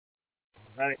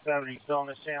Medic 7, are you still on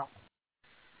this channel?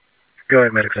 Go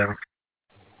ahead, Medic 7.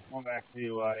 Going back to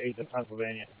 8th of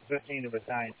Pennsylvania, 15 to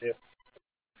Battalion 2.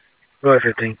 Go ahead,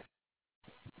 15.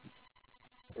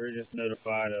 We're just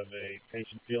notified of a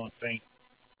patient feeling faint,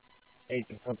 8th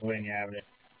of Pennsylvania Avenue.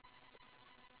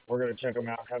 We're going to check them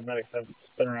out, have Medic 7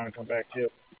 spin around and come back too.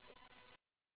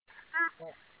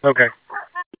 Okay.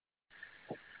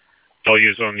 All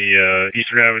use on the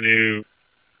Eastern Avenue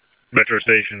Metro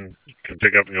Station can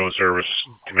pick up and go in service.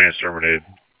 Command's terminated.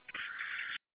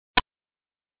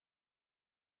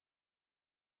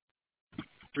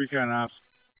 Recon ops.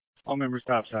 All members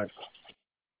topside.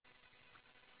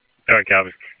 All right,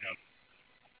 copy.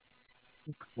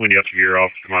 When you have to gear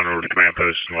off, come on over to command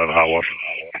post and we'll have a hot wash.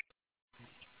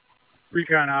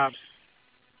 Recon ops.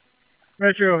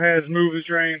 Metro has moved the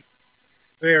train.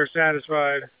 They are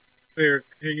satisfied. They are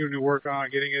continuing to work on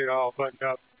getting it all buttoned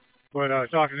up. But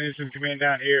talking to Incident Command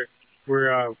down here,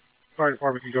 where fire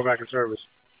department can go back in service.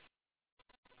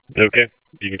 Okay.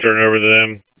 You can turn it over to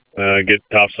them, get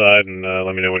topside, and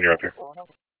let me know when you're up here.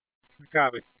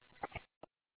 Copy.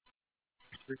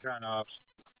 Recon ops.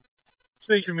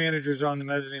 Station manager's on the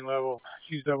mezzanine level.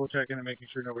 She's double checking and making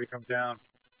sure nobody comes down.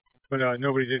 But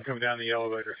nobody did come down the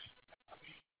elevator.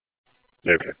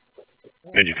 Okay.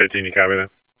 Engine 15, you copy that?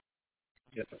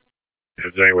 Yes, sir.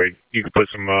 If there's any way you can put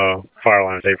some fire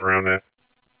line tape around that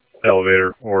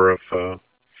elevator, or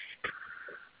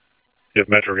if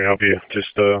Metro can help you,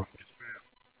 just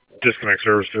disconnect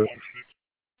service to it.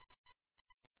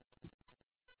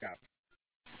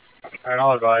 All right,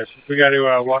 I'll advise. We got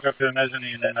to walk up to the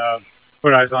mezzanine and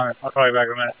put eyes on it. I'll call you back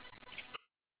in a minute.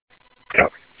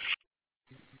 Copy.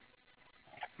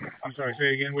 I'm sorry,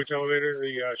 say again, which elevator?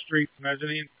 The street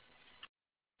mezzanine?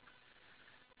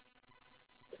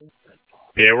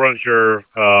 Yeah, we're unsure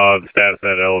the status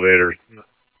of that elevator.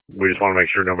 We just want to make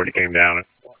sure nobody came down it.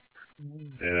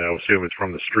 And I assume it's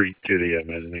from the street to the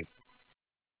mezzanine.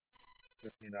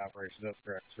 15 operations, that's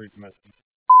correct. Street mezzanine.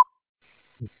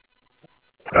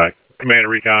 All right. Commander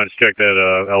Recon, just check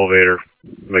that elevator.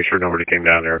 Make sure nobody came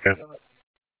down there, okay?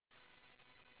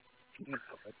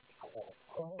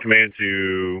 Command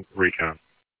to Recon.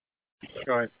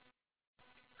 Go ahead.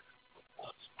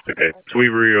 Okay, so we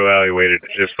reevaluated.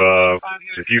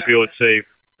 If you feel it's safe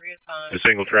to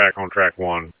single track on track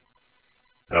 1,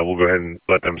 we'll go ahead and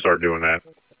let them start doing that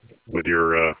with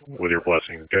your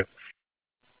blessing, okay?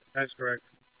 That's correct.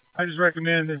 I just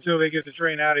recommend until they get the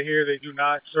train out of here, they do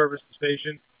not service the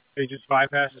station. They just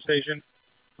bypass the station,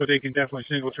 but they can definitely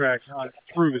single track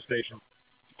through the station.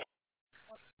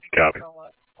 Copy.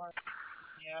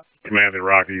 Command to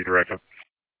Rock, are you direct?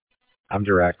 I'm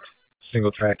direct.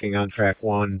 Single tracking on track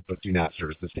 1, but do not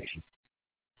service the station.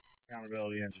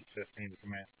 Accountability engine 15 to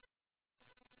command.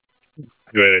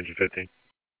 Go ahead, engine 15.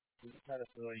 Try to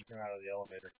feel you come out of the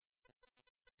elevator.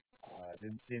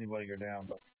 Didn't see anybody go down,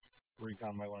 but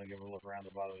Recon might want to give a look around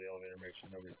the bottom of the elevator, make sure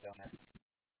nobody's down there.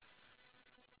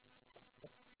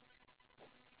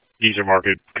 Eastern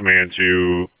Market, command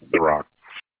to the Rock.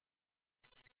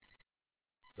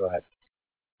 Go ahead.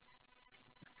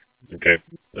 Okay.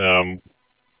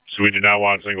 So we do not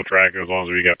want single track as long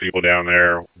as we got people down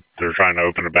there. They're trying to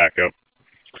open it back up.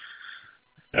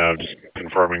 Just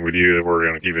confirming with you that we're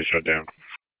going to keep it shut down.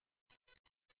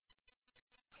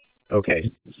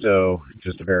 Okay, so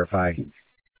just to verify,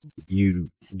 you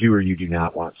do or you do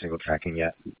not want single tracking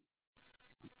yet?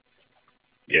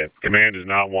 Yeah, command does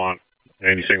not want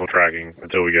any single tracking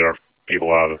until we get our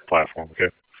people out of the platform, okay?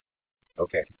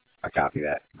 Okay, I copy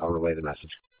that. I'll relay the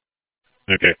message.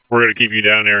 Okay, we're going to keep you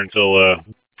down there until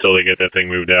they get that thing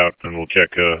moved out, and we'll check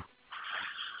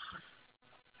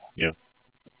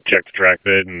check the track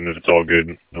bed, and if it's all good,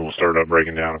 then we'll start up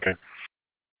breaking down, okay?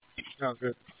 Sounds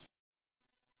good.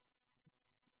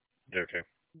 Okay.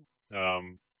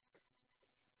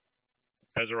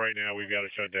 As of right now, we've got to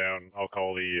shut down. I'll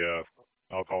call the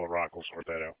Rock. We'll sort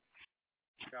that out.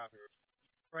 Copy.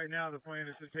 Right now, the plan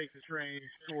is to take the train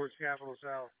towards Capitol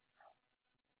South,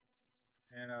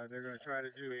 and they're going to try to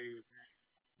do a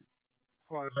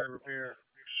quasi repair,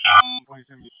 place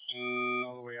him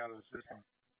all the way out of the system.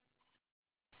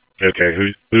 Okay,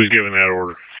 who's giving that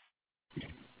order?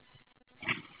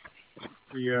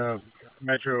 The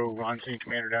Metro on-scene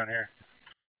commander down here.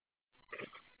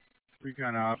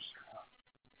 Recon ops.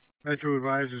 Metro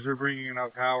advisors are bringing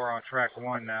enough power on track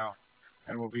 1 now,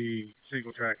 and will be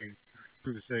single tracking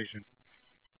through the station.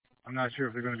 I'm not sure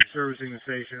if they're going to be servicing the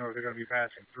station or if they're going to be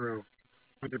passing through,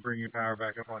 but they're bringing power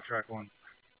back up on track 1.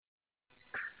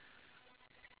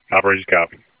 Operations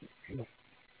copy.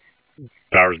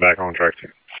 Power's back on track 2.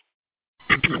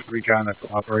 Recon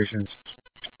operations.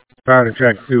 Power to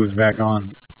track 2 is back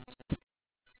on.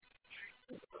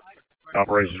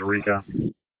 Operations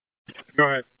Recon. Go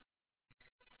ahead.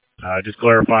 Just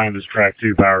clarifying this track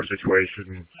 2 power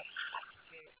situation.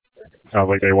 Sounds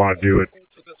like they want to do it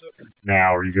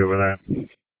now. Are you good with that?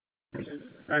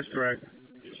 That's correct.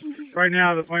 Right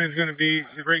now, the plan is going to be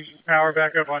to bring power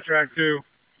back up on track 2,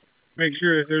 make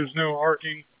sure that there's no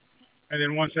arcing, and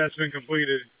then once that's been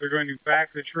completed, they're going to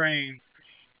back the train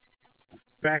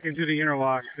back into the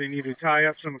interlock. They need to tie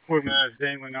up some equipment that's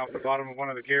dangling off the bottom of one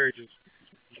of the carriages.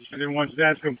 And then once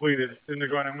that's completed, then they're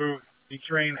going to move the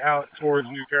train out towards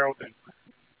New Carrollton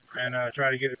and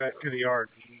try to get it back to the yard.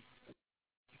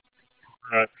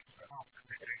 All right.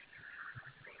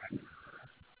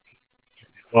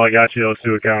 Well, I got you. Let's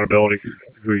do accountability.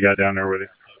 Who you got down there with you?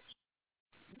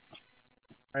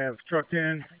 I have Truck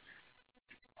 10,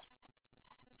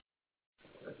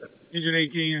 Engine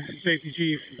 18, Safety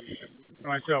Chief, and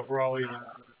myself. We're all leaving.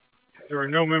 There are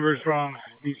no members from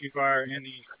DC Fire in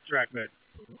the track bed.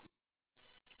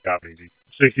 Copy.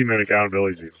 60-minute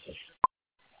accountability.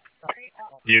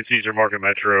 UNCs are marking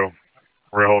Metro.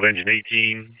 We're hold Engine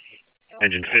 18,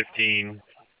 Engine 15,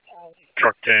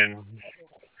 Truck 10,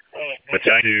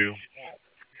 Battalion 2,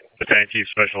 Battalion Chief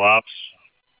Special Ops,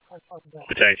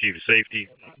 Battalion Chief of Safety,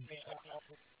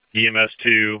 EMS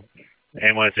 2,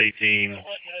 Ambulance 18,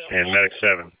 and Medic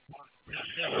 7.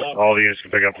 All the units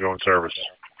can pick up to go in service.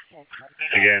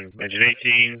 Again, Engine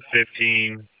 18,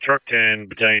 15, Truck 10,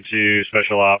 Battalion 2,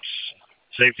 Special Ops,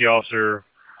 Safety Officer,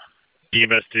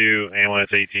 EMS 2,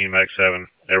 Ambulance 18, Medic 7.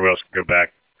 Everybody else can go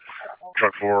back.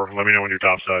 Truck 4, let me know when you're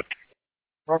topside.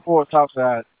 Truck 4 is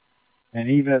topside, and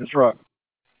even at the truck.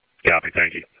 Copy,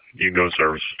 thank you. You can go in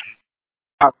service.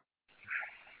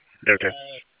 Okay.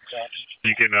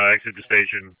 You can exit the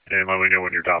station and let me know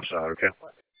when you're topside, okay?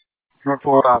 Truck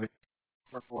 4 copy.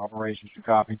 Truck 4 operations to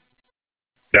copy.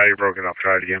 Yeah, you're broken up.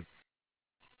 Try it again.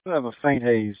 We have a faint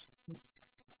haze.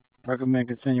 Recommend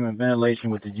continuing ventilation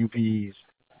with the UPEs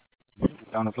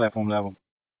on the platform level.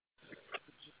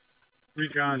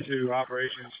 Recon to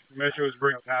operations. Metro is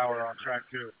bringing power on track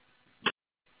 2.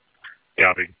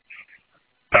 Copy.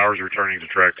 Power's returning to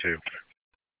track 2.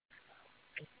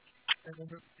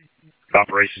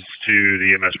 Operations to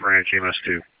the EMS branch, EMS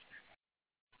 2.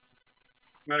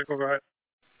 Medical, go ahead.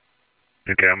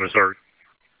 Okay, I'm going to start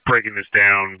breaking this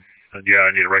down. Yeah,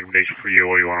 I need a recommendation for you.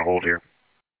 What do you want to hold here?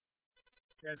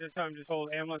 Yeah, at this time, just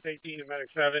hold Ambulance 18 and Medic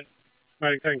 7.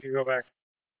 Medic 10 can go back.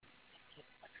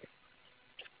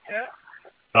 Yeah.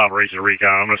 Operations Recon.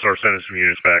 I'm going to start sending some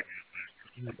units back.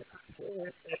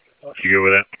 You good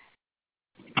with that?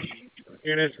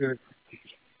 Units, good.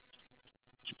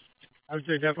 I would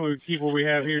say definitely keep what we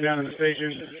have here down in the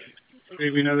station.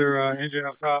 Maybe another engine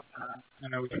up top,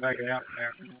 and then we can back it out from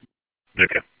there.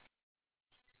 Okay.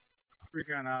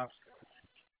 Recon ops.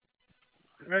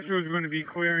 Metro is going to be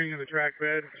clearing the track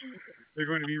bed. They're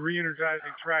going to be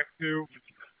re-energizing track 2,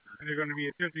 and they're going to be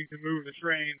attempting to move the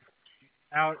train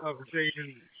out of the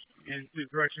station in the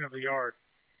direction of the yard.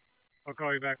 I'll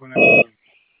call you back when that's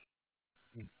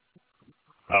done.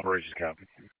 Operations copy.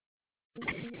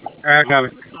 All right,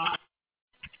 copy.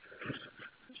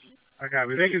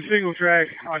 Okay, they can single track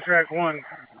on track 1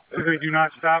 so they do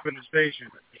not stop in the station.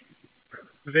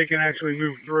 So they can actually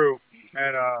move through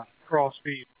at crawl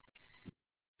speed.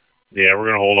 Yeah, we're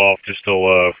going to hold off just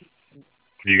till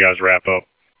you guys wrap up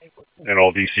and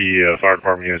all DC fire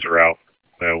department units are out.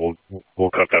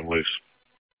 We'll cut them loose.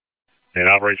 And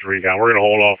Operation Recon, we're going to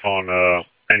hold off on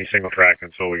any single track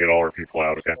until we get all our people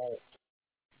out, okay?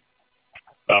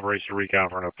 Operation Recon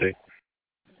for an update.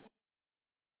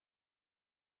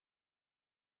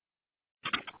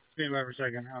 Stand by for a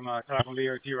second. I'm talking to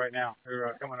DRT right now.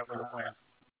 They're coming up with a plan.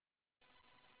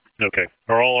 Okay.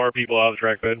 Are all our people out of the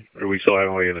track bed? Or do we still have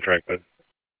anybody in the track bed?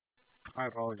 My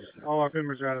apologies. All our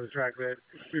members are out of the track bed.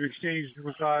 We've exchanged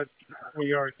facades with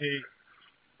DRT.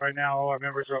 Right now, all our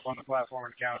members are up on the platform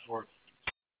and accounted for.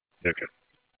 Okay.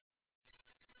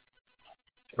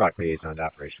 Rock liaison to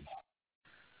operations.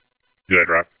 Go ahead,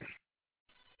 Rock.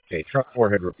 Okay, Truck 4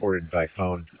 had reported by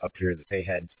phone up here that they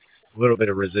had a little bit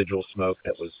of residual smoke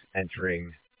that was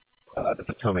entering the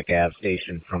Potomac Ave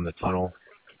station from the tunnel.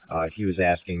 He was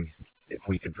asking if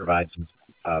we could provide some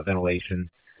ventilation.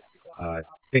 I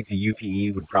think the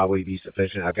UPE would probably be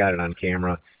sufficient. I've got it on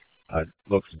camera.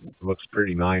 Looks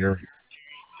pretty minor.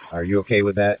 Are you okay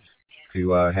with that?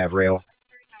 To have rail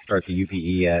start the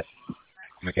UPE at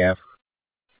McAv?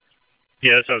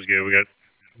 Yeah, that sounds good. We got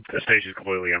the station's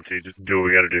completely empty. Just do what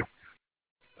we got to do.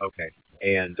 Okay.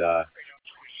 And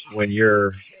when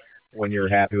you're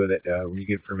happy with it, when you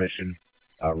give permission,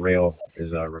 rail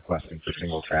is requesting for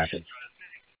single tracking.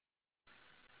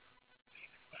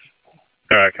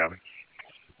 All right, copy.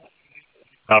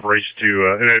 Operation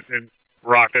to, and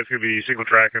Rock, that's going to be single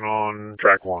tracking on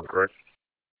track 1, correct?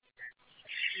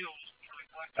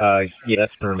 Yeah,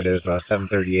 that's affirmative.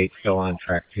 738 still on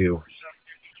track 2.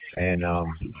 And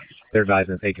they're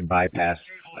advising that they can bypass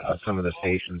some of the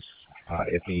stations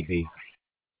if need be.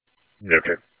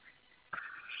 Okay.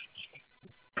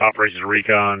 Operation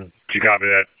Recon, do you copy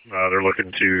that? They're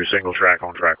looking to single track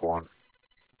on track 1.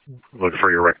 Looking for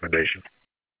your recommendation.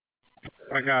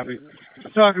 I copy.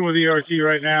 Talking with ERT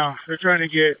right now. They're trying to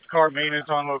get car maintenance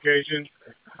on location.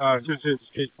 Since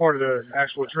it's part of the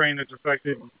actual train that's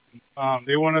affected.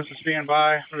 They want us to stand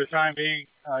by for the time being.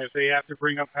 If they have to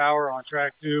bring up power on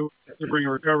track 2 to bring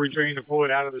a recovery train to pull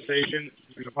it out of the station,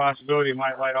 there's a possibility it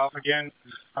might light off again.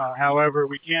 However,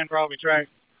 we can probably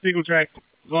single track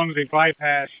as long as they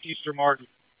bypass Eastern Market.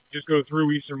 Just go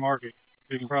through Eastern Market.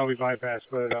 They can probably bypass,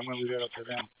 but I'm going to leave that up to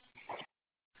them.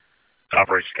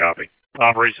 Operation copy.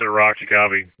 Operation Roxy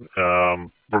copy.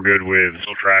 We're good with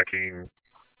single tracking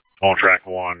on track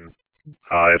 1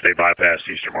 if they bypass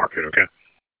Eastern Market, okay?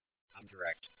 I'm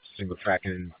direct. Single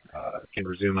tracking can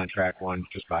resume on track 1,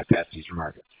 just bypass Eastern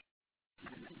Market.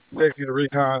 Safety to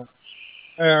recon.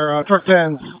 Our truck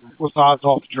 10 was odds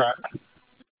off the track.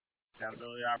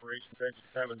 Accountability operations, engine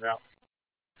 7's out.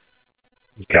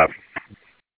 Copy.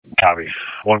 Copy.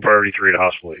 1 priority 3 to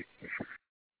hospital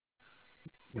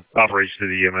 8. Operations to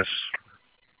the EMS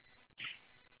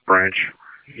branch.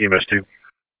 EMS 2.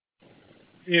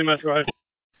 EMS, go ahead.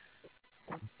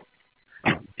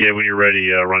 Yeah, when you're ready,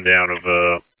 rundown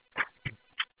of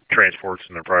transports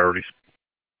and their priorities.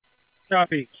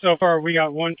 Copy. So far, we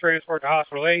got 1 transport to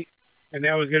Hospital 8, and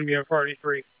that was going to be our priority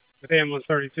 3 with ambulance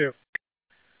 32.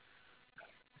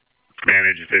 Command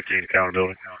Engine 15,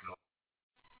 accountability.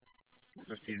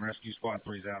 15 rescue squad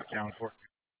 3's out accounted for.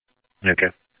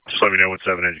 Okay. Just let me know when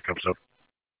 7 engine comes up.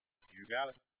 You got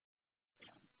it.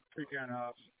 3 count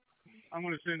ops. I'm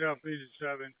going to send out Vision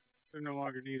 7. They're no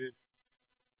longer needed.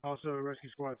 Also, Rescue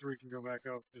Squad 3 can go back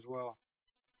up as well.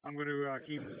 I'm going to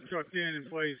keep truck 10 in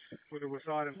place with the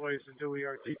WASAD in place until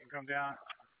ERT can come down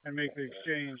and make the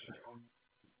exchange.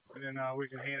 And then we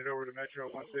can hand it over to Metro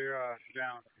once they're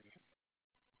down.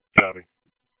 Copy.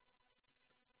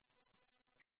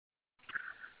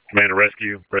 Commander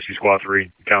Rescue Squad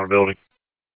 3, accountability.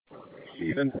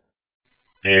 Even.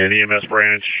 And EMS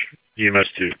branch, EMS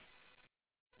 2.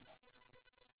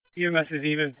 EMS is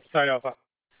even, side alpha.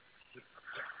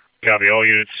 Copy all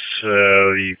units,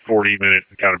 the 40-minute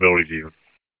accountability is even.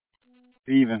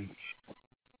 Even.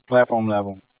 Platform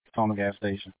level. Atomic gas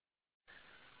station.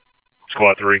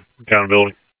 Squad 3,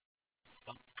 accountability.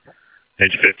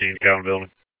 Engine 15,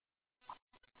 accountability.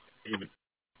 Even.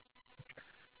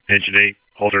 Engine 8,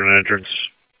 alternate entrance,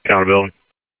 accountability.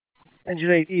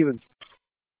 Engine 8, even.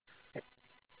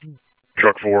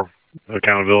 Truck 4,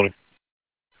 accountability.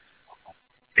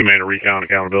 Commander Recon,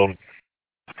 accountability.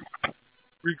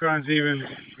 Recon's even,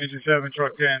 Engine 7,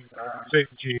 truck 10,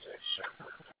 safety chief.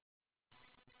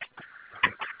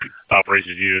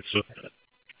 Operations units.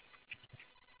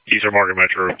 Eastern Market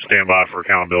Metro, stand by for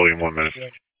accountability in 1 minute.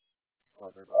 Yeah,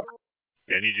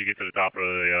 I need you to get to the top of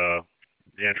the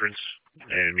entrance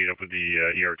and meet up with the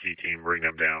ERT team, bring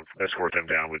them down, escort them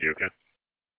down with you, okay?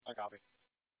 I copy.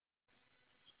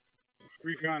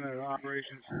 Recon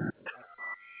operations.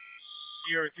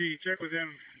 ERT, check with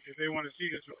them if they want to see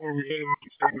this before we hit them with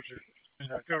extinguisher and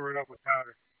cover it up with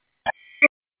powder.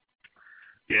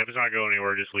 Yeah, if it's not going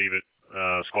anywhere, just leave it.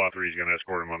 Squad 3 is going to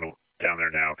escort them down there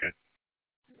now, okay?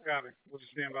 Copy. We'll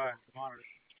just stand by, monitor.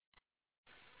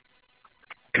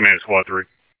 Command Squad 3.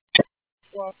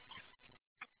 Well,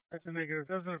 that's a negative.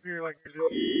 It doesn't appear like there's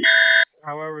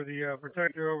however, the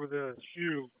protector over the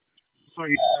shoe, so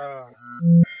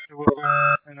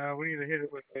and we need to hit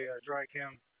it with a dry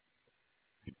chem.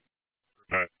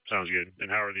 All right, sounds good. And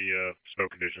how are the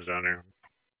smoke conditions down there?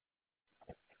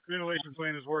 Ventilation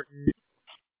plan is working.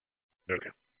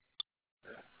 Okay.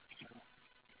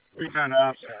 Recon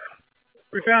ops.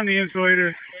 We found the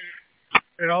insulator.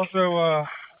 It also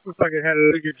looks like it had a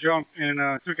really good jump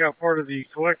and took out part of the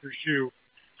collector shoe.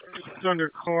 It's under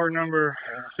car number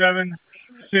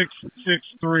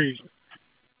 7663.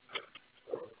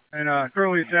 And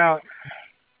currently it's out.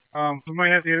 We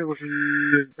might have to hit it with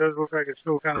it does look like it's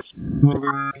still kind of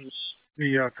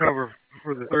the cover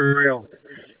for the third rail.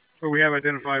 But we have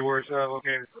identified where it's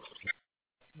located.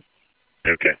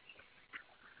 Okay.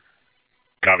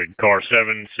 Copy. Car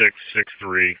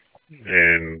 7663.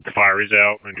 And the fire is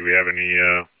out. And do we have any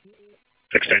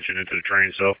extension into the train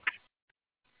itself?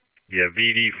 Yeah,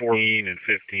 VD 14 and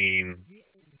 15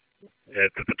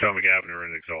 at the Potomac Avenue are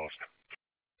in exhaust.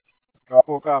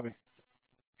 Full copy.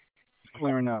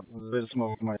 Clearing up. A bit of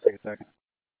smoke might take a second.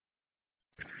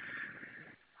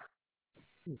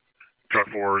 Truck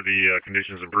 4, the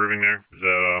conditions improving there?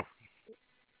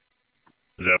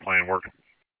 Is that plan working?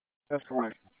 That's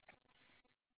correct.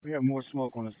 We have more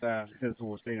smoke on the side headed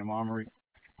towards Stadium Armory.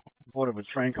 Report of a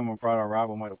train coming from our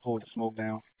rival might have pulled the smoke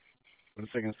down. For the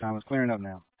second time, it's clearing up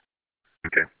now.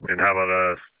 Okay. And how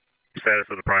about status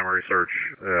of the primary search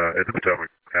at the Potomac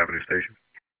Avenue station?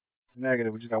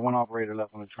 Negative. We just got one operator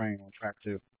left on the train on track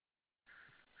 2.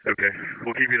 Okay.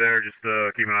 We'll keep you there. Just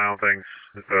keep an eye on things.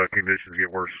 If conditions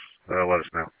get worse, let us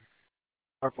know.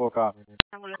 Truck 4 copy.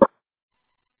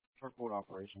 Truck 4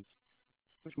 operations.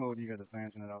 Which mode do you got the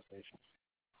fans in at our station?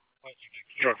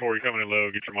 Truck 4, you coming in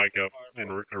low. Get your mic up and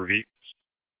repeat.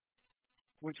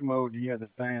 Which mode do you have the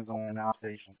fans on in our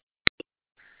station?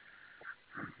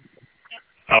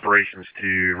 Operations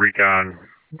to recon.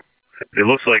 It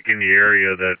looks like in the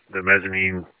area that the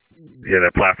mezzanine,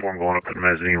 that platform going up to the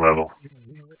mezzanine level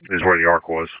is where the arc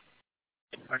was.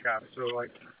 I got it. So,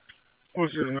 like,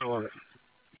 close to the middle of it.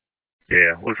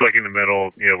 Yeah, looks like in the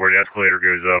middle, where the escalator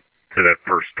goes up to that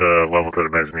first level to the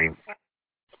mezzanine.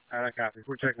 All right, I copy.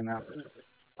 We're checking now.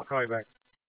 I'll call you back.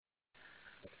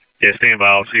 Yeah, stand by.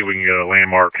 I'll see if we can get a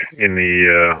landmark in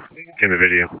the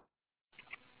video.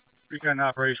 Recon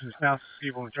operations. Now 6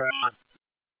 people on the track.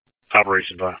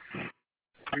 Operations by.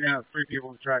 We got 3 people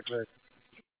on the track bed.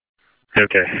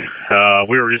 Okay.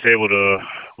 We were just able to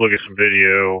look at some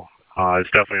video. It's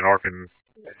definitely an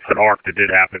arc that did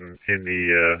happen in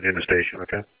the station.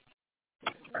 Okay.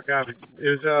 I copy.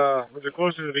 Was it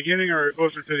closer to the beginning or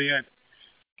closer to the end?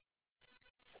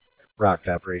 Rocked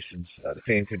operations. The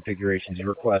fan configurations you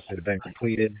requested have been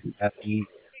completed.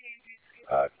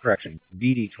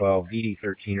 VD12,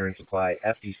 VD13 are in supply,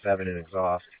 FD7 in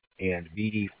exhaust, and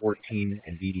VD14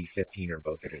 and VD15 are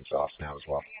both in exhaust now as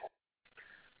well.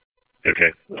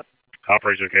 Okay.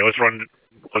 Operations. Okay. Let's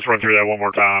run through that one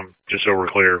more time, just so we're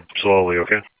clear, slowly.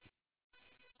 Okay.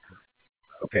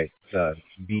 Okay.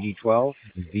 VD12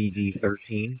 and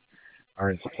VD13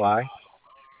 are in supply,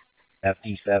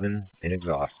 FD7 in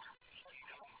exhaust.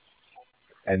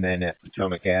 And then at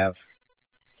Potomac Ave,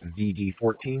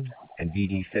 VD14 and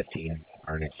VD15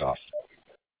 are in exhaust.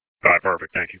 All right.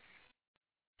 Perfect. Thank you.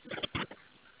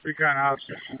 Recon ops.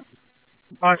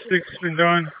 Hot sticks has been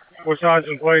done. 4 sides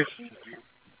in place.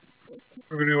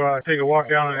 We're going to take a walk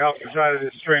down on the opposite side of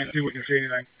this train and see if we can see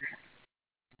anything.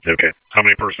 Okay. How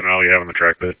many personnel do you have on the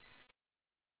track bed?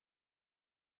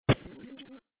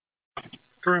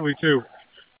 Currently 2.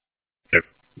 Okay.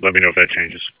 Let me know if that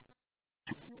changes.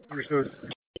 Understood.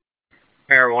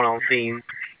 Pair 1 on scene.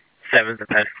 7's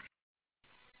ahead.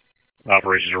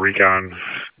 Operations or recon.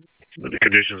 The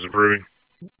conditions improving.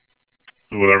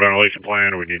 With our ventilation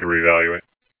plan, we need to reevaluate.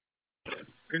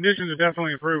 Conditions are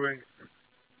definitely improving.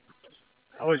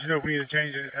 I'll let you know if we need to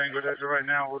change anything, but as of right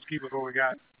now, let's keep it what we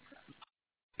got.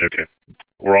 Okay.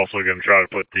 We're also going to try to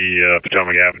put the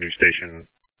Potomac Avenue station,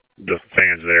 the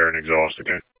fans there and exhaust.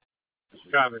 Okay.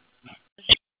 Got it.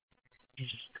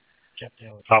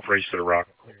 Operations to the rock.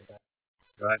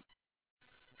 Go ahead.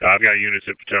 I've got units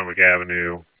at Potomac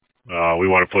Avenue. We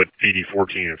want to put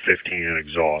VD14 and 15 in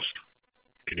exhaust.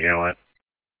 Can you handle that?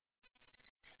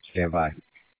 Stand by.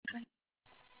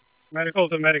 Medical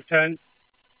to Medic 10.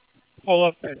 Pull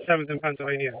up at 7th in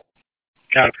Pennsylvania.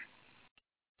 Got it.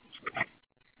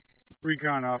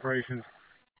 Recon operations.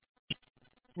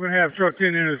 We're going to have truck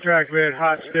 10 into the track bed,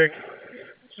 hot stick,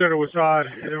 set it with sod,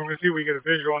 and then we're going to see if we get a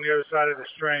visual on the other side of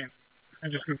this train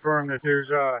and just confirm that there's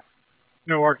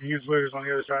no arcing insulators on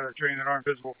the other side of the train that aren't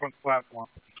visible from the platform.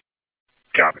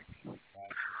 Copy.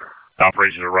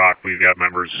 Operations at Rock, we've got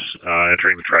members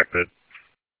entering the track bed.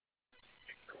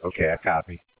 Okay, I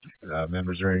copy.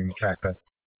 Members are in the track bed.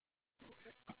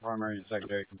 Primary and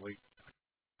secondary complete.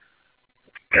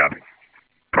 Copy.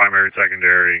 Primary and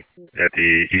secondary at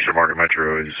the Eastern Market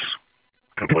Metro is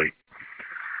complete.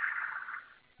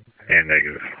 And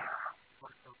negative.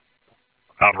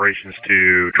 Operations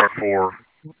to Truck 4,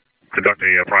 conduct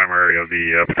a primary of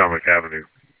the Potomac Avenue.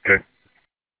 Okay?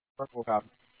 Truck 4 copy.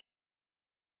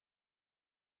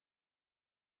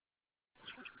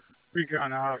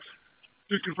 Recon ops.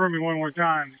 Just confirming one more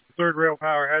time, third rail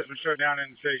power has been shut down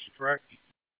in the station, correct?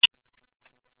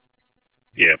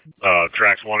 Yeah.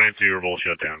 Tracks 1 and 2 are both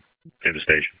shut down in the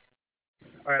station.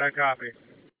 All right, I copy.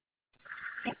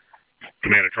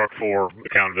 Commander Truck 4,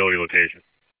 accountability location.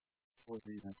 Towards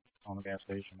the on the gas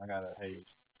station. I got a haze.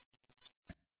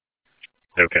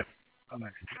 Okay.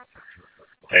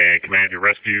 And Commander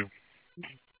Rescue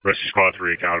Squad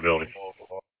 3, accountability.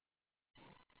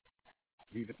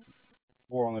 Even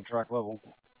 4 on the track level.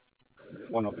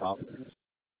 1 up top.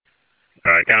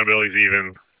 All right, accountability's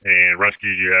even. And rescue,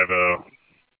 you have a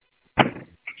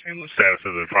status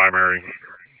of the primary.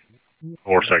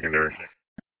 or secondary?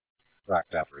 Rock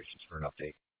to operations for an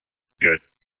update. Good.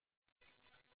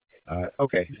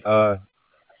 Okay.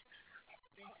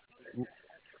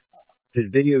 The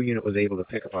video unit was able to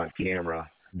pick up on camera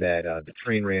that the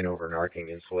train ran over an arcing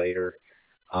insulator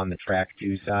on the track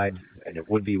 2 side, and it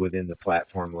would be within the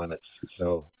platform limits.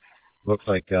 So looks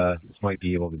like this might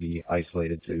be able to be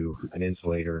isolated to an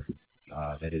insulator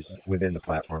that is within the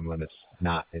platform limits,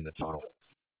 not in the tunnel.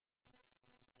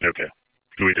 Okay.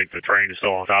 Do we think the train is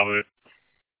still on top of it?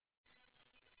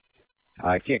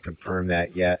 I can't confirm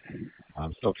that yet.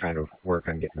 I'm still trying to work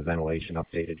on getting the ventilation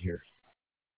updated here.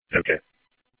 Okay.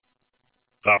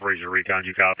 Operations recon,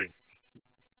 you copy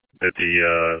that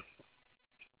the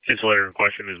insulator in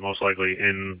question is most likely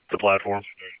in the platform?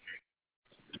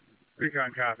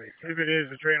 Recon copy. If it is,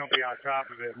 the train will be on top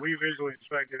of it. We visually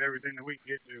inspected everything that we can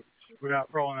get to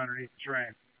without crawling underneath the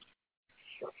train.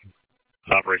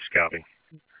 Operations copy.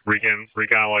 Recon,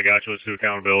 while I got you, let's do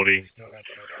accountability.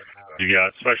 You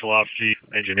got Special Ops Chief,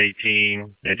 Engine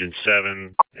 18, Engine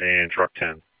 7, and Truck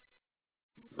 10.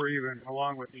 We're even,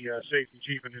 along with the Safety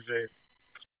Chief and his aide.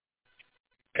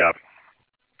 Copy.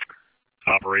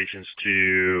 Operations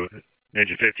to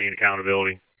Engine 15,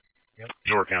 accountability. Yep.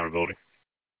 Your accountability.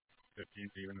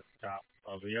 15th even at the top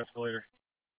of the escalator.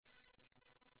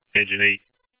 Engine 8,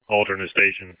 alternate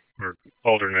station, or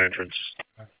alternate entrance.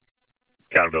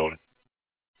 Accountability.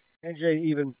 NJ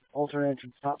even, alternate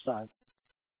entrance, top side.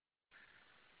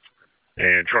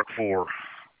 And Truck 4,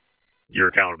 your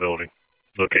accountability.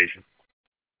 Location.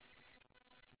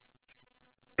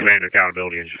 Commander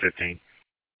accountability, Engine 15.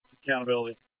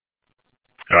 Accountability.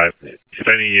 All right. If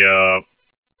any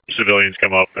civilians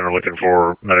come up and are looking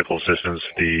for medical assistance,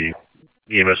 the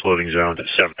EMS loading zone is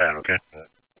 710, okay?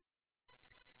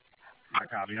 I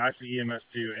copy. I see EMS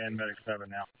 2 and Medic 7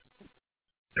 now.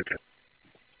 Okay.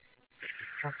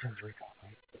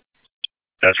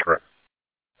 That's correct.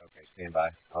 Okay, stand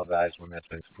by. I'll advise when that's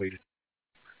been completed.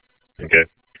 Okay.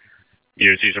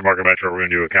 You see some Ave Metro, we're going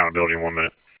to do accountability in 1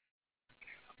 minute.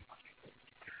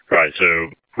 All right, so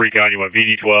recon, you want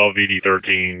VD12,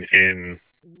 VD13 in,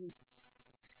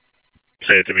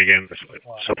 say it to me again,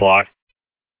 supply?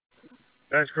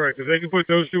 That's correct. If they can put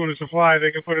those two in the supply,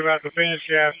 they can put them out the fan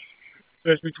shaft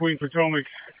that's between Potomac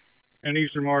and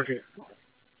Eastern Market.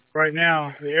 Right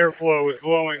now, the airflow is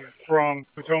blowing from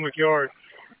Potomac Yard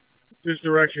this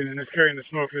direction, and it's carrying the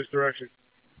smoke this direction.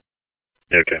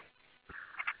 Okay.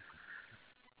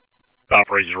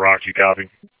 Operations Rock, you copy?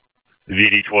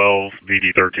 VD12,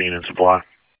 VD13 in supply.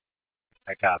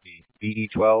 I copy.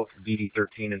 VD12,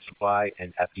 VD13 in supply,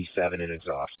 and FD7 in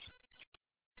exhaust.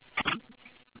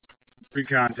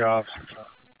 Recon jobs.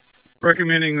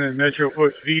 Recommending that Metro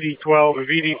put VD12 and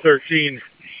VD13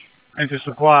 into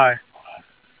supply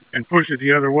and push it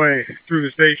the other way through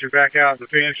the station back out the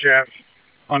fan shaft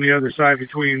on the other side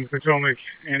between Potomac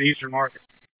and Eastern Market.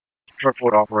 Truck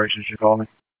 4 operations, you call me.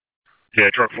 Yeah,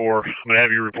 Truck 4, I'm going to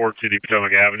have you report to the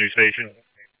Potomac Avenue station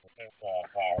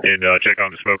and check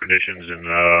on the smoke conditions and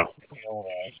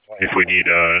if we need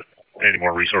any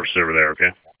more resources over there,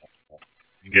 okay?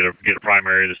 Get a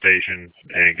primary of the station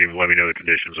and let me know the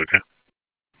conditions, okay?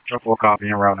 Truck 4 copy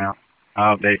en route now.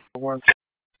 I'll update.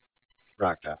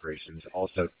 Rock to operations.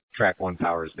 Also, track 1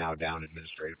 power is now down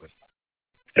administratively.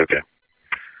 Okay.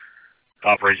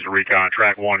 Operations recon,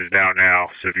 track 1 is down now,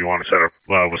 so if you want to set up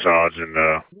facades and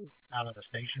Out of the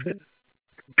station.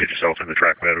 get yourself in the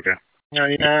track bed, okay?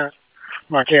 99.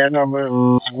 My CAD number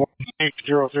is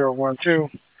 180012.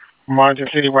 Monitor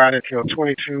citywide until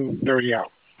 22:30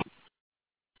 out.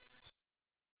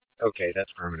 Okay,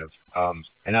 that's affirmative.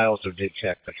 And I also did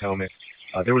check Potomac.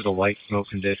 There was a light smoke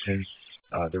condition.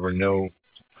 There were no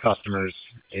customers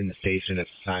in the station at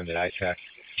the time that I checked,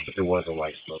 but there was a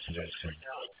light smoke condition.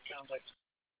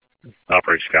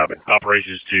 Operations copy.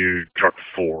 Operations to truck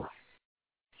 4.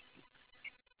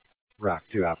 Rock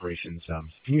 2 operations.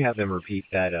 Can you have them repeat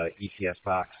that ECS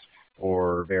box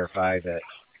or verify that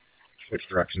which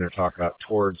direction they're talking about,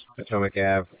 towards Potomac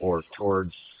Ave or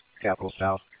towards Capitol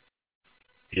South?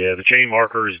 Yeah, the chain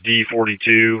marker is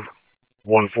D42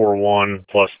 141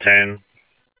 plus 10.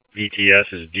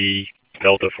 ETS is D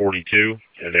Delta 42,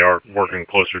 and they are working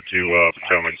closer to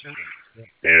Potomac.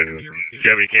 And if you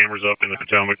have any cameras up in the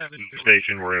Potomac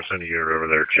station, we're going to send a unit over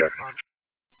there to check.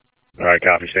 All right,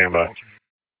 copy. Stand by.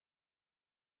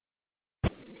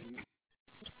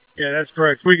 Yeah, that's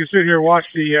correct. We can sit here and watch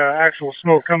the actual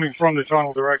smoke coming from the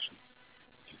tunnel direction.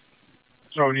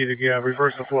 So we need to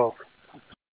reverse the flow.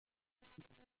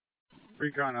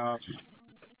 Recon ops.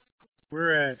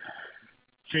 We're at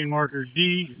chain marker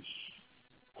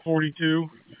D42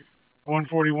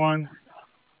 141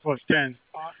 plus 10.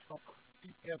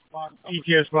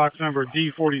 ETS box number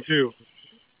D42.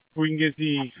 We can get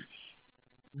the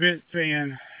vent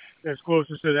fan that's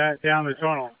closest to that down the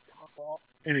tunnel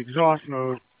in exhaust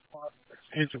mode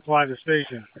and supply the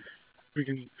station. We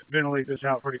can ventilate this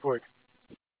out pretty quick.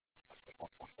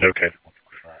 Okay.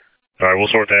 All right, we'll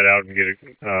sort that out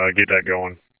and get that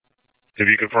going. Have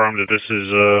you confirmed that this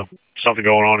is something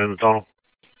going on in the tunnel?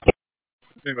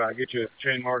 Maybe I'll get you a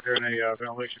chain marker and a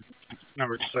ventilation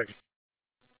number in a second.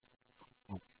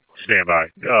 Stand by.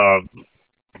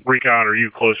 Recon, are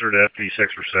you closer to FP6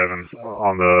 or 7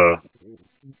 on the,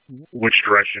 which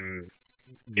direction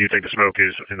do you think the smoke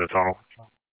is in the tunnel?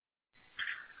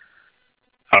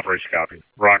 Operation copy.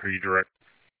 Rock, are you direct?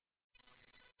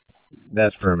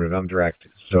 That's affirmative. I'm direct.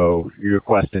 So you're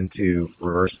requesting to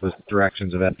reverse the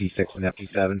directions of FP6 and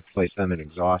FP7, place them in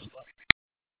exhaust.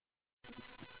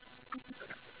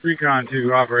 Recon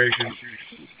to operations.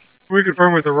 We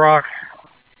confirm with the Rock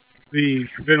the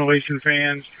ventilation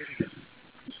fans.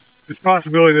 There's a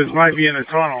possibility this might be in the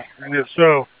tunnel, and if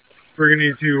so, we're going to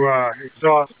need to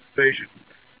exhaust the station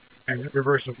and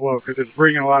reverse the flow because it's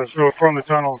bringing a lot of smoke from the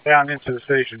tunnel down into the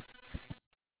station.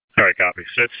 All right, copy.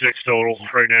 Set 6 total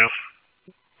right now.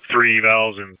 3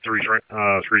 evals and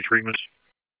 3 treatments.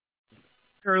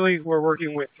 Currently, we're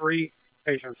working with 3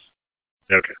 patients.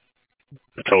 Okay.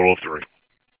 A total of 3.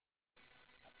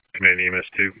 Command EMS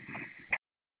 2.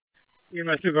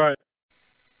 EMS 2, go ahead.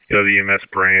 Go to the EMS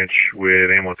branch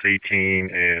with ambulance 18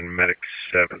 and medic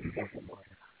 7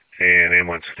 and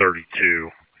ambulance 32.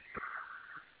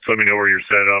 So let me know where you're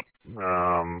set up.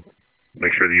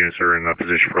 Make sure the units are in a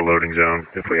position for loading zone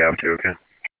if we have to, okay?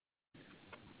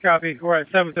 Copy. We're at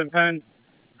 7th and Penn.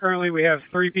 Currently, we have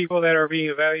 3 people that are being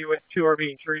evaluated. 2 are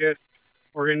being treated.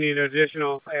 We're going to need an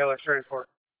additional ALS transport.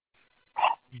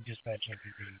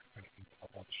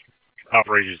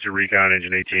 Operations to Recon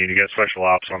Engine 18. You got special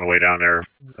ops on the way down there.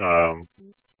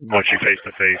 Once you face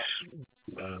to face,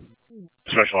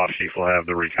 special ops chief will have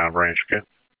the Recon branch, okay?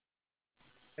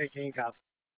 18, copy.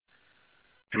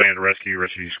 Command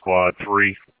rescue squad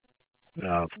 3.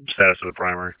 Status of the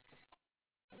primary.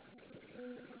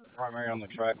 Primary on the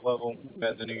track level,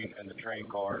 mezzanine, and the train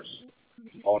cars,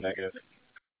 all negative.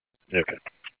 Okay.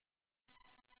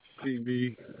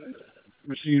 CB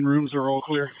machine rooms are all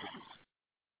clear.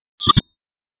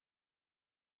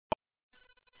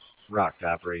 Rock to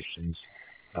operations.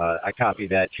 I copy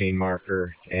that chain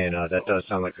marker, and that does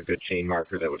sound like a good chain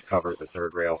marker that would cover the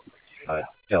third rail.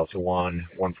 Delta 1,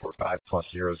 145 plus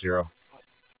 00.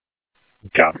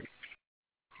 Copy.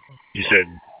 You said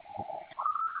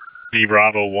D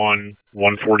Bravo 1,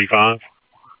 145?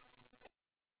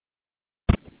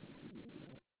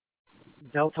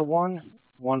 Delta 1,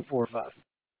 145.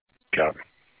 Copy.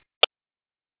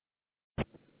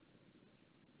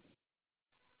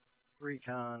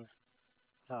 Recon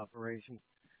to operations.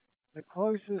 The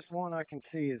closest one I can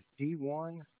see is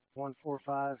D1,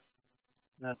 145.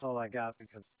 And that's all I got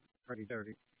because it's pretty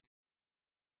dirty.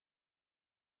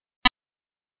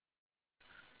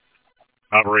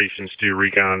 Operations to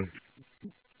Recon.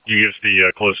 You give us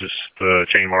the closest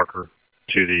chain marker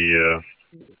to the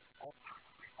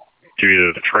to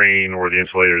either the train or the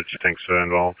insulator that you think's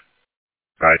involved.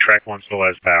 All right, track 1 still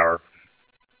has power.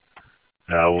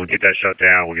 We'll get that shut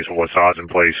down. We'll get some odds in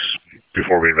place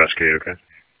before we investigate, okay?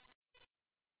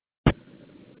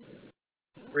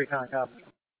 Recon copy.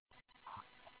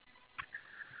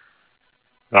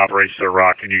 Operations to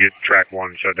Rock, can you get track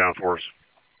 1 shut down for us?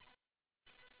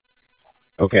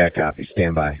 Okay, I copy.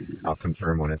 Stand by. I'll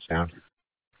confirm when it's down.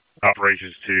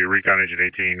 Operations to Recon Engine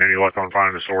 18. Any luck on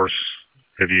finding the source?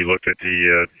 Have you looked at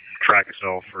the track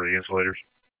itself for the insulators?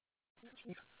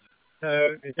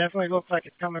 So it definitely looks like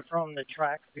it's coming from the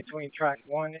track between track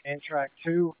 1 and track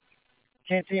 2.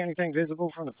 Can't see anything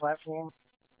visible from the platform.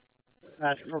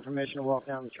 Asking for permission to walk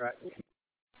down the track.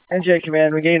 NJ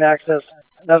Command, we gained access.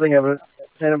 Nothing evident.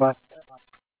 Standing by.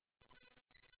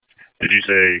 Did you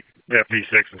say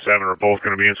FP6 and 7 are both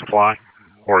going to be in supply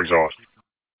or exhaust?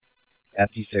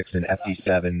 FD6 and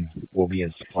FD7 will be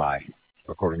in supply,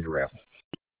 according to rail.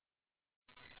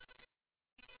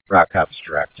 Rock cops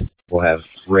direct. We'll have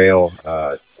rail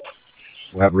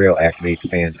activate the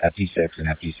fans FD6 and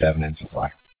FD7 in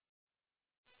supply.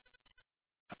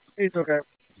 It's okay.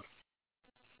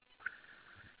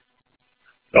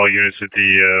 All units at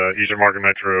the Eastern Market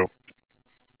Metro.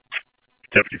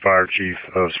 Deputy Fire Chief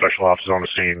of Special Ops is on the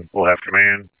scene. We'll have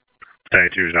command.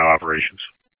 92 is now operations.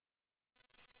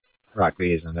 Rock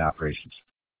liaison to operations.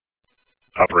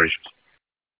 Operations.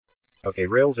 Okay,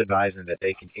 rail's advising that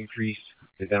they can increase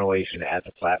the ventilation at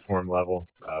the platform level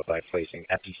by placing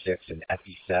FD6 and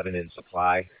FD7 in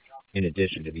supply. in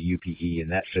addition to the UPE,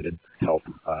 and that should help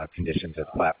conditions at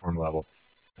the platform level.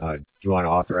 Do you want to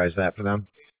authorize that for them?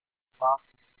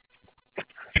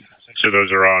 So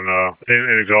those are on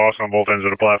in exhaust on both ends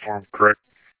of the platform, correct?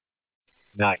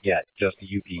 Not yet. Just the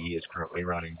UPE is currently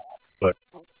running, but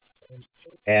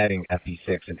adding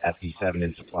FE6 and FE7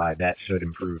 in supply, that should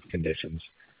improve conditions.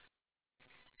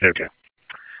 Okay.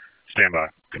 Stand by.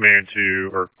 Command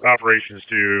to, or operations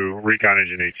to recon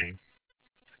engine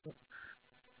 18.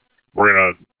 We're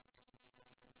going to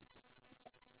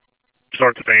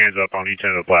start the fans up on each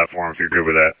end of the platform if you're good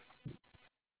with that.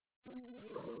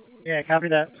 Yeah, copy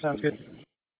that. Sounds good.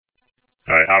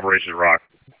 All right, operations rock.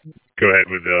 Go ahead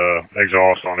with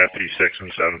exhaust on FT6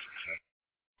 and 7.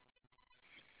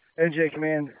 NJ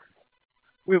Command,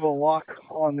 we have a lock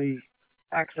on the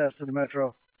access to the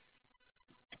metro.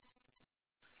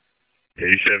 Yeah,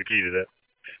 you should have a key to that.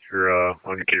 You're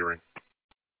on your key ring.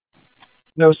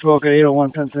 No smoke at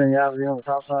 801 Pennsylvania Avenue on the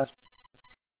top side.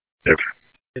 Okay.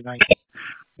 Good night.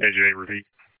 Engine 8, repeat.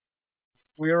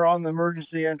 We are on the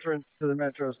emergency entrance to the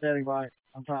metro, standing by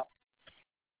on top.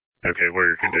 Okay, what are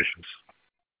your conditions?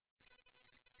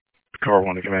 Car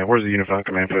 1 to command. Where's the unified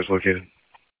command post located?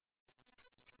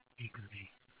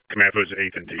 Command post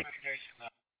 8th and D.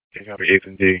 Okay, copy 8th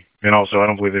and D. And also, I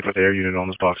don't believe they put the air unit on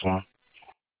this box line.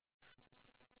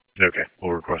 Okay,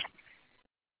 we'll request.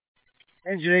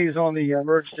 Engine 8 is on the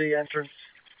emergency entrance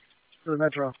to the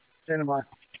metro, standing by.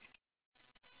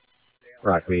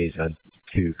 Rock liaison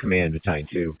to Command Battalion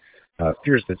 2.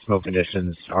 Appears that smoke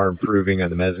conditions are improving on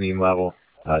the mezzanine level.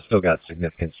 Still got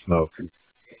significant smoke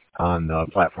on the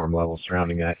platform level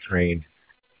surrounding that train.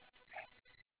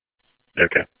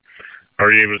 Okay.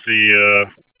 Are you able to see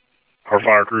our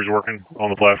fire crews working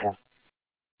on the platform?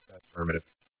 That's affirmative.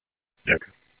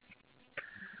 Okay.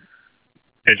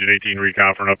 Engine 18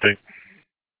 recon for an update.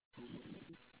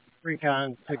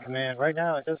 Recon to command. Right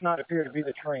now, it does not appear to be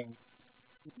the train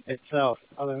itself.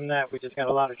 Other than that, we just got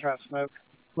a lot of trap smoke.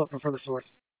 Looking for the source.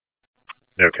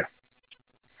 Okay.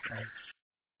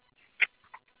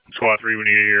 Squad 3, we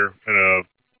need you here and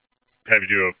have you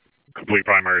do a complete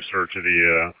primary search of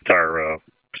the entire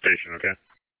station, okay?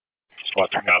 Squad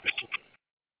 3, copy.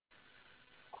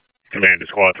 Command to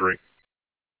Squad 3.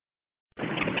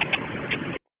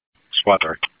 Squad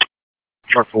 3.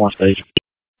 Truck 4 station.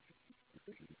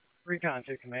 Recon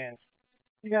to command.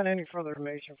 You got any further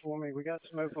information for me? We got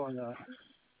smoke on the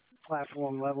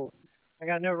platform level. I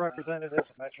got no representatives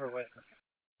at Metro with me.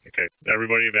 Okay,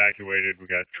 everybody evacuated. We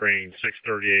got train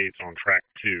 638 on track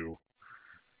 2.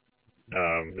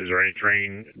 Is there any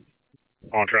train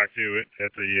on track 2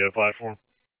 at the platform?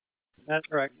 That's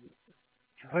correct.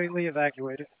 Completely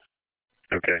evacuated.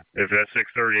 Okay, if that's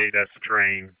 638, that's the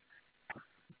train.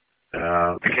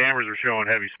 The cameras are showing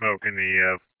heavy smoke in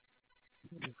the,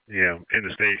 in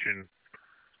the station.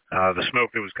 The smoke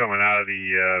that was coming out of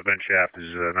the vent shaft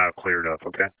is now cleared up,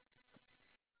 okay?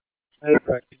 That's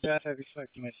correct. You got heavy smoke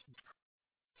commission.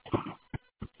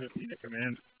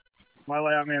 Command. My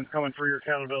layout man's coming through your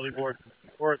accountability board.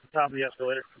 We're at the top of the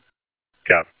escalator.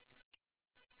 Copy.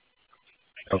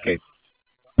 Okay.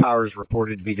 Power is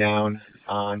reported to be down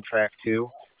on track 2.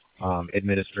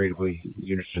 Administratively,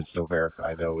 units should still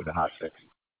verify, though, with the hot 6.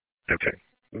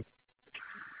 Okay.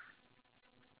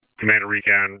 Commander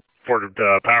Recon,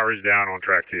 power is down on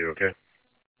track 2, okay?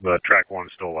 But track 1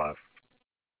 is still alive.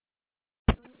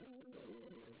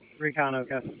 Recon,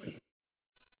 okay.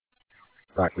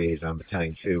 Rock liaison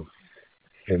Battalion 2.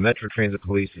 Okay, Metro Transit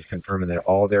Police is confirming that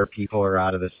all their people are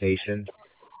out of the station,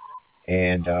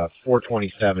 and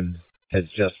 427 has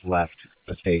just left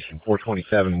the station.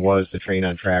 427 was the train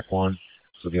on track 1,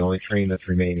 so the only train that's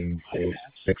remaining is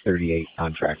 638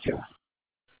 on track 2.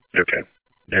 Okay.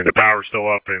 And the power's still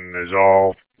up and is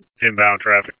all inbound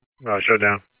traffic shut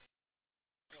down?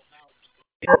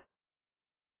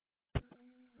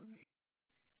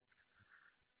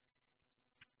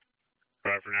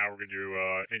 All right, for now we're going to do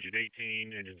engine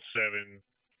 18, engine 7,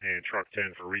 and truck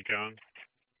 10 for recon.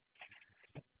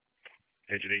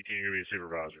 Engine 18 is going to be a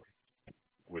supervisor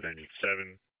with engine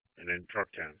 7 and then truck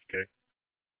 10, okay?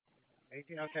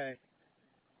 18, okay.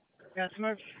 Got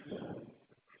smoke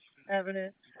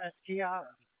evidence at the kiosk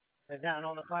and down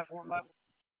on the platform level.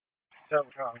 So,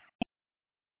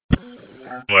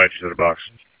 We'll add you to the box.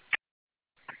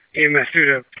 EMS 2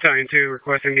 to Battalion 2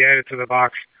 requesting be added to the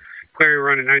box. Clearing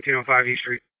run at 1905 East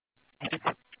Street.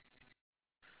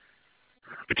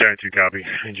 Battalion 2 copy.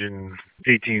 Engine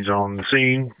 18's on the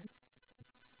scene.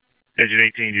 Engine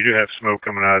 18, you do have smoke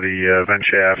coming out of the vent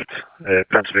shaft at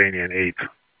Pennsylvania and 8th,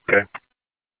 okay?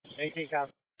 18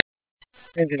 copy.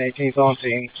 Engine 18's on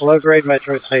scene. Low grade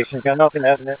metro station. Got nothing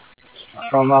evident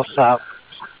from outside.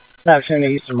 Action in the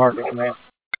Eastern Market, command.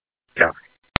 Copy.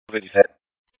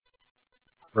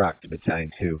 Rock to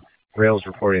Battalion 2. Rails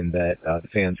reporting that the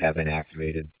fans have been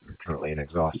activated. They're currently in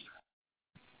exhaust.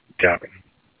 Copy.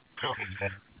 Okay,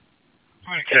 good.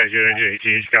 Engine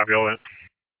 18, did you copy all that?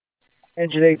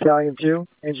 Engine 8, Battalion 2.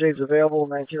 Engine 8 is available,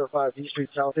 1905 D Street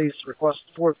Southeast. Request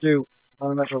 4th due on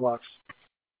the Metro Box.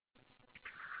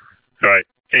 All right,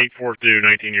 8-4 due,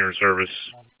 19 year service.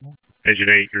 Engine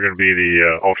 8, you're going to be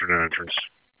the alternate entrance.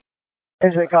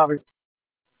 Engine 8, copy.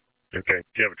 Okay,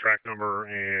 do you have a track number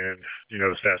and do you know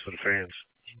the status of the fans?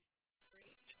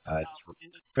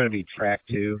 It's going to be track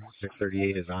 2.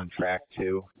 638 is on track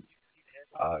 2.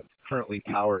 Currently,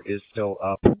 power is still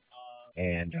up,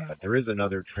 and there is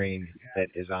another train that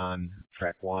is on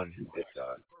track 1.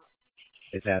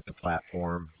 It's at the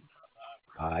platform.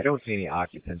 I don't see any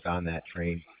occupants on that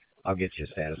train. I'll get you a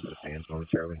status of the fans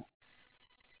momentarily.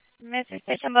 Metro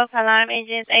Station Box Alarm,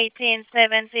 engines 18,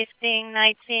 7, 15,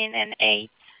 19, and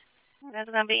 8. That's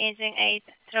going to be engine 8,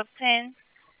 truck 10,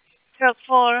 truck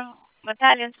 4,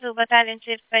 battalion 2, battalion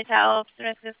chief, special ops,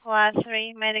 rescue squad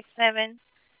 3, medic 7,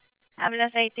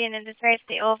 ambulance 18, and the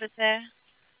safety officer.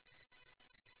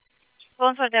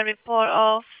 Phone for the report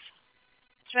of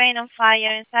train on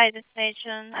fire inside the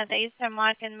station at the Eastern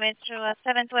Market Metro at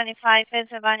 725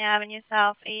 Pennsylvania Avenue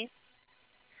Southeast.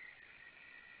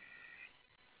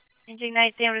 Engine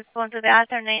 19 respond to the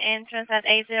alternate entrance at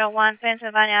 801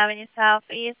 Pennsylvania Avenue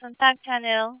Southeast on TAC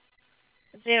channel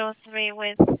 03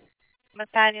 with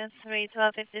Battalion 3,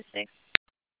 1256.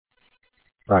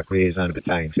 Rock liaison to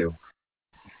Battalion 2.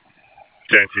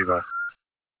 Jan 2, bye.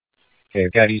 Okay,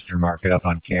 I've got Eastern Market up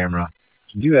on camera.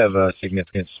 You do have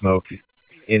significant smoke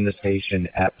in the station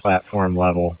at platform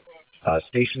level.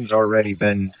 Station's already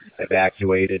been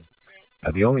evacuated.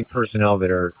 The only personnel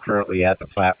that are currently at the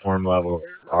platform level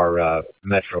are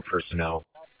Metro personnel.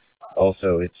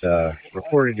 Also, it's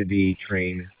reported to be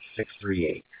train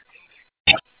 638.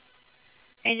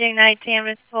 Engine 19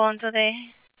 respond to the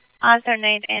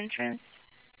alternate entrance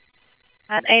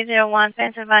at 801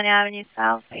 Pennsylvania Avenue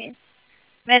Southeast.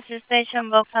 Metro Station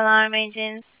box alarm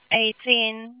engines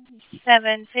 18,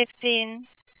 7, 15,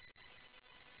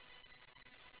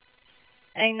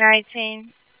 and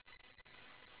 19.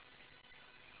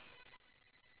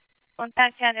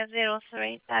 Contact channel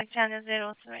 03, tag channel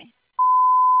 03.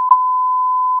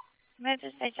 Metro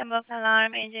Station box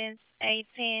alarm engines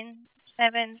 18,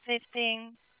 7,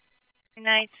 15,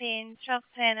 19, truck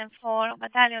 10 and 4,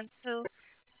 battalion 2,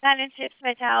 battalion chief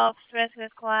special ops, rescue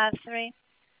squad 3,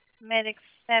 medics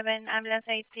 7, ambulance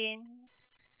 18,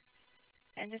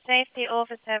 and the safety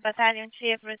officer, battalion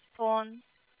chief respond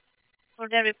for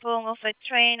the report of a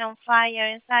train on fire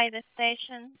inside the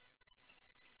station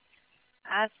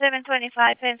at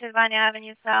 725 Pennsylvania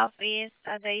Avenue Southeast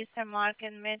at the Eastern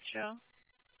Market Metro.